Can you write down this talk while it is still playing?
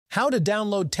How to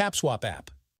download Tapswap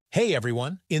app. Hey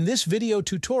everyone, in this video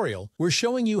tutorial, we're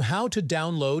showing you how to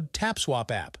download Tapswap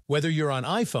app. Whether you're on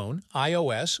iPhone,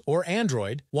 iOS, or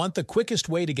Android, want the quickest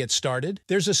way to get started?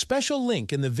 There's a special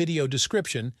link in the video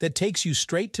description that takes you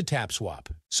straight to Tapswap.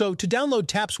 So to download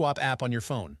Tapswap app on your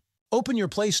phone, open your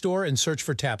Play Store and search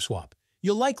for Tapswap.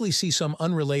 You'll likely see some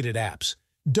unrelated apps.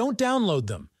 Don't download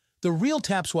them. The real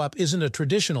Tapswap isn't a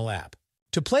traditional app.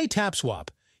 To play Tapswap,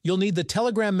 you'll need the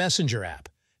Telegram Messenger app.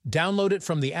 Download it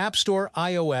from the App Store,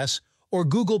 iOS, or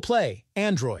Google Play,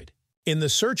 Android. In the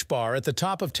search bar at the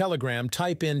top of Telegram,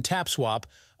 type in Tapswap.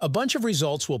 A bunch of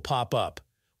results will pop up.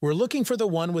 We're looking for the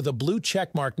one with a blue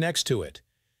check mark next to it.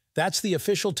 That's the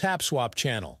official Tapswap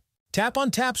channel. Tap on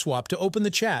Tapswap to open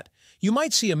the chat. You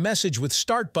might see a message with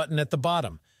Start button at the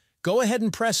bottom. Go ahead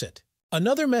and press it.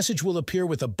 Another message will appear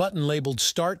with a button labeled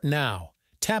Start Now.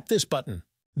 Tap this button.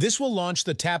 This will launch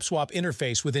the Tapswap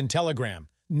interface within Telegram.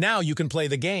 Now you can play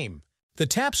the game. The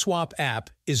Tapswap app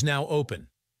is now open.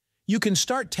 You can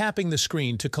start tapping the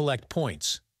screen to collect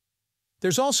points.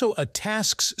 There's also a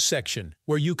Tasks section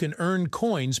where you can earn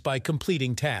coins by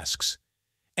completing tasks.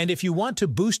 And if you want to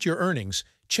boost your earnings,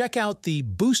 check out the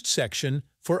Boost section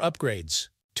for upgrades.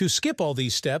 To skip all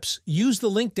these steps, use the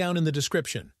link down in the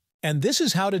description. And this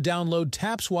is how to download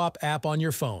Tapswap app on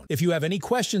your phone. If you have any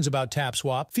questions about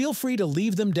Tapswap, feel free to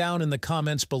leave them down in the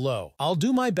comments below. I'll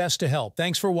do my best to help.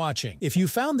 Thanks for watching. If you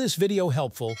found this video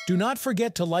helpful, do not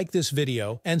forget to like this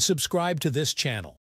video and subscribe to this channel.